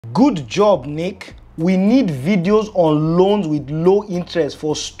Good job, Nick. We need videos on loans with low interest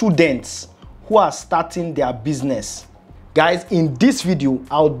for students who are starting their business. Guys, in this video,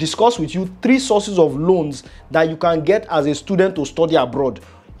 I'll discuss with you 3 sources of loans that you can get as a student to study abroad.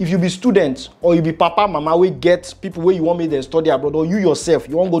 If you be student or you be papa, mama, we get people where you want me to study abroad, or you yourself,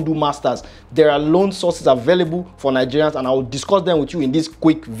 you want to go do masters, there are loan sources available for Nigerians, and I will discuss them with you in this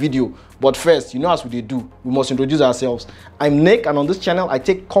quick video. But first, you know as we do, we must introduce ourselves. I'm Nick, and on this channel, I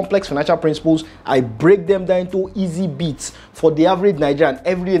take complex financial principles, I break them down into easy bits for the average Nigerian,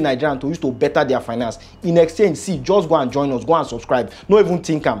 everyday Nigerian to use to better their finance. In exchange, see, just go and join us, go and subscribe. No even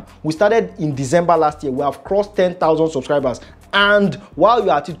think am. We started in December last year. We have crossed 10,000 subscribers. And while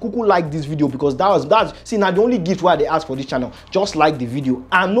you're at it, kuku like this video, because that's now the only gift where they ask for this channel. Just like the video,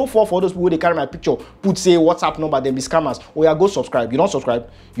 and no for those people they carry my picture, put say WhatsApp number, then be scammers. Or yeah, go subscribe. You don't subscribe,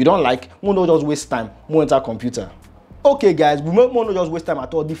 you don't like, more no just waste time, more enter computer. Okay guys, we won't no just waste time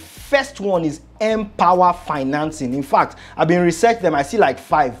at all. The first one is Empower Financing. In fact, I've been researching them, I see like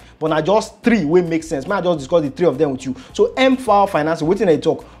 5, but now just 3 will make sense. May I just discuss the 3 of them with you. So Empower Financing, waiting they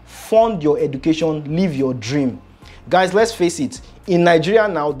talk, fund your education, live your dream. Guys, let's face it, in Nigeria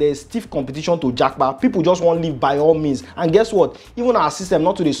now, there's stiff competition to jackpot. People just want to live by all means. And guess what? Even our system,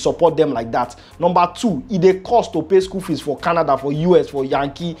 not to support them like that. Number 2, it costs to pay school fees for Canada, for US, for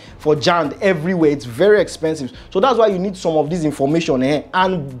Yankee, for JAND, everywhere. It's very expensive. So that's why you need some of this information.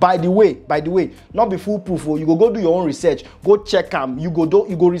 And by the way, not be foolproof. You go do your own research. Go check them. You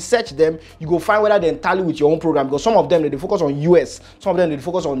go research them. You go find whether they tally with your own program. Because some of them, they focus on US. Some of them, they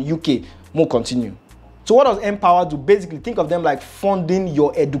focus on UK. More continue. So what does Empower do? Basically, think of them like funding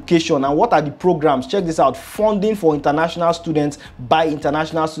your education. And what are the programs? Check this out. Funding for international students by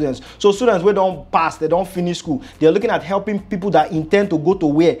international students. So students who don't pass, they don't finish school. They're looking at helping people that intend to go to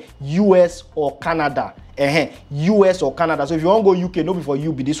where? US or Canada. US or Canada. So if you want to go UK, no be for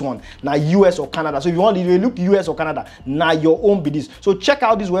you be this one. Now US or Canada. So if you want to look US or Canada, now your own be this. So check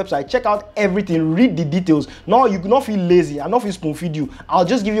out this website, check out everything, read the details. Now you cannot feel lazy, I not feel spoon feed you. I'll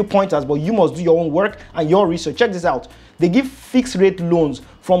just give you pointers, but you must do your own work and your research. Check this out. They give fixed rate loans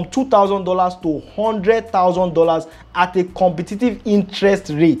from $2,000 to $100,000 at a competitive interest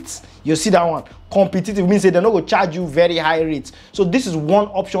rate. You see that one? Competitive means they're not going to charge you very high rates. So this is one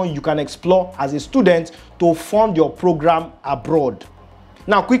option you can explore as a student to fund your program abroad.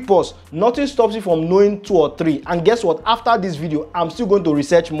 Now, quick pause. Nothing stops you from knowing 2 or 3. And guess what? After this video, I'm still going to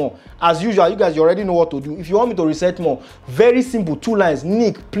research more. As usual, you guys already know what to do. If you want me to research more, very simple, 2 lines.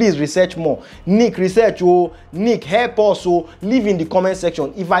 Nick, please research more. Nick, research. Oh, Nick, help us. So leave in the comment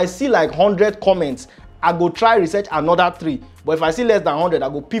section. If I see like 100 comments, I go try research another 3. But if I see less than 100, I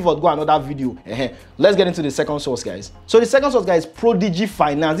go pivot, go another video. Let's get into the second source, guys. So the second source, guys, Prodigy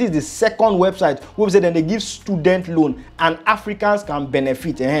Finance. This is the second website then they give student loan and Africans can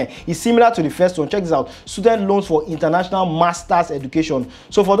benefit. It's similar to the first one. Check this out. Student loans for international masters education.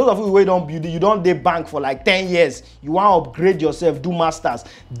 So for those of you who you don't do bank for like 10 years, you want to upgrade yourself, do masters.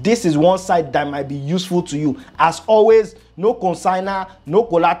 This is one site that might be useful to you. As always, no consigner, no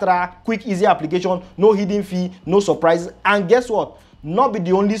collateral, quick, easy application, no hidden fee, no surprises. And guess what? Not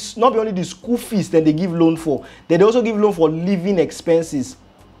be only the school fees that they give loan for. They also give loan for living expenses.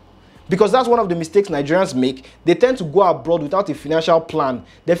 Because that's one of the mistakes Nigerians make. They tend to go abroad without a financial plan.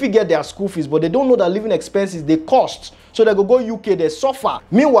 They forget their school fees, but they don't know that living expenses, they cost. So they go UK, they suffer.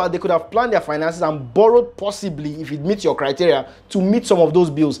 Meanwhile, they could have planned their finances and borrowed possibly, if it meets your criteria, to meet some of those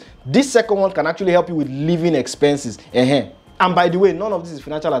bills. This second one can actually help you with living expenses. And by the way, none of this is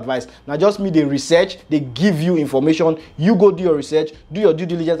financial advice. Now just me, they research, they give you information. You go do your research, do your due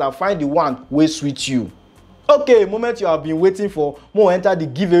diligence, and find the one where suits you. Okay, moment you have been waiting for, more enter the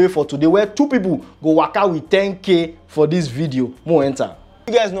giveaway for today, where 2 people go work out with 10K for this video. More enter.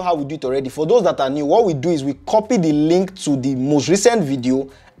 You guys know how we do it already. For those that are new, what we do is we copy the link to the most recent video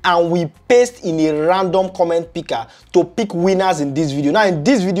and we paste in a random comment picker to pick winners in this video. Now in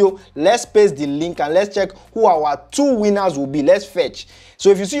this video, let's paste the link and let's check who our 2 winners will be. Let's fetch. So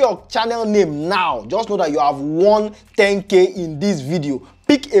if you see your channel name now, just know that you have won 10K in this video.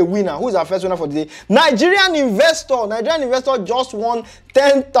 Pick a winner. Who is our first winner for today? Nigerian investor. Nigerian investor just won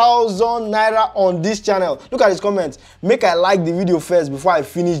 10,000 naira on this channel. Look at his comments. Make I like the video first before I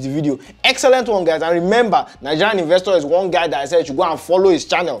finish the video. Excellent one, guys. And remember, Nigerian investor is one guy that I said you should go and follow his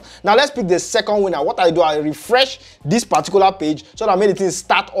channel. Now let's pick the second winner. What I do, I refresh this particular page so that I made the thing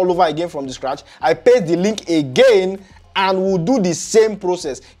start all over again from the scratch. I paste the link again and we'll do the same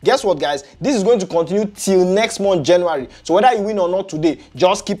process. Guess what, guys? This is going to continue till next month, January. So whether you win or not today,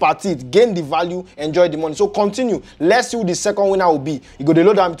 just keep at it, gain the value, enjoy the money. So continue. Let's see who the second winner will be. You go to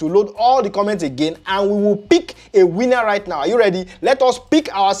load them to load all the comments again, and we will pick a winner right now. Are you ready? Let us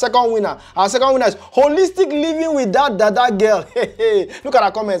pick our second winner. Our second winner is Holistic Living with that Dada Girl. Look at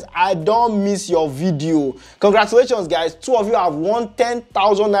our comments. I don't miss your video. Congratulations, guys. 2 of you have won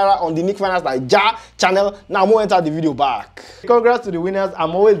 10,000 naira on the microfinance Naija channel. Now I'm going to enter the video back. Congrats to the winners.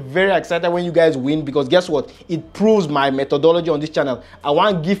 I'm always very excited when you guys win, because guess what? It proves my methodology on this channel. I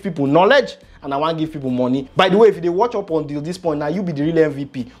want to give people knowledge and I want to give people money. By the way, if they watch up until this point, now you be the real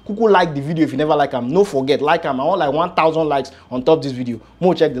MVP. Kuku like the video if you never like them. No forget, like them. I want like 1,000 likes on top of this video.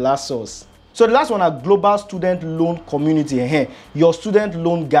 More check the last source. So the last one, a global student loan community. Your student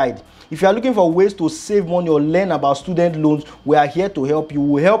loan guide. If you are looking for ways to save money or learn about student loans, we are here to help you.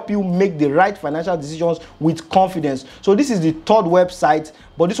 We'll help you make the right financial decisions with confidence. So this is the third website,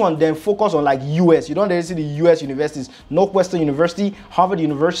 but this one then focus on like US. You don't really see the US universities. Northwestern University, Harvard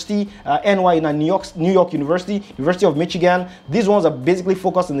University, New York University, University of Michigan. These ones are basically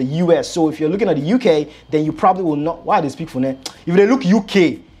focused on the US. So if you're looking at the UK, then you probably will not. Why they speak for them? If they look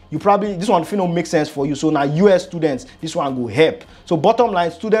UK, you probably, this one will make sense for you. So now US students, this one will help. So bottom line,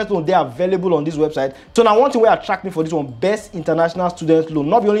 student loan, they are available on this website. So now one thing will attract me for this one, best international student loan.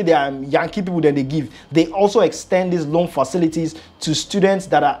 Not only they are Yankee people that they give, they also extend these loan facilities to students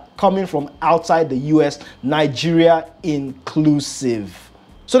that are coming from outside the US, Nigeria inclusive.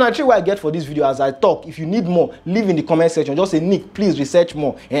 So now, what I get for this video as I talk, if you need more, leave in the comment section. Just say, Nick, please research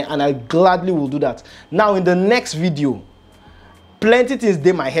more, and I gladly will do that. Now in the next video, plenty things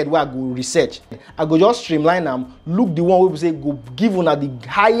dey my head where I go research. I go just streamline them, look the one where we say go give una the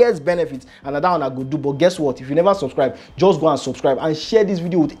highest benefits, and that one I go do. But guess what? If you never subscribe, just go and subscribe and share this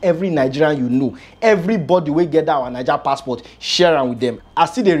video with every Nigerian you know. Everybody will get that our Naija passport, share them with them. I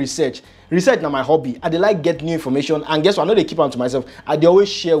see the research. Research na my hobby. I dey like get new information, and guess what? I know they keep on to myself. I dey always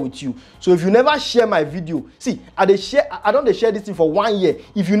share with you. So if you never share my video, see, I don't share this thing for 1 year.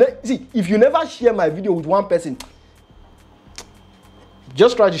 If you never share my video with one person,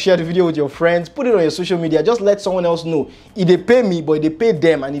 just try to share the video with your friends, put it on your social media, just let someone else know. If they pay me, but they pay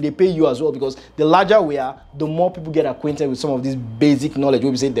them, and if they pay you as well, because the larger we are, the more people get acquainted with some of this basic knowledge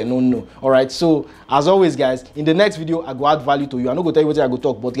we say they don't know. All right, so as always, guys, in the next video, I go add value to you. I'm not going to tell you what I go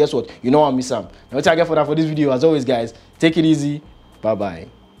talk, but guess what? You know I miss them. Now, what I get for that for this video, as always, guys, take it easy.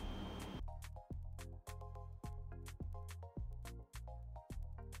 Bye-bye.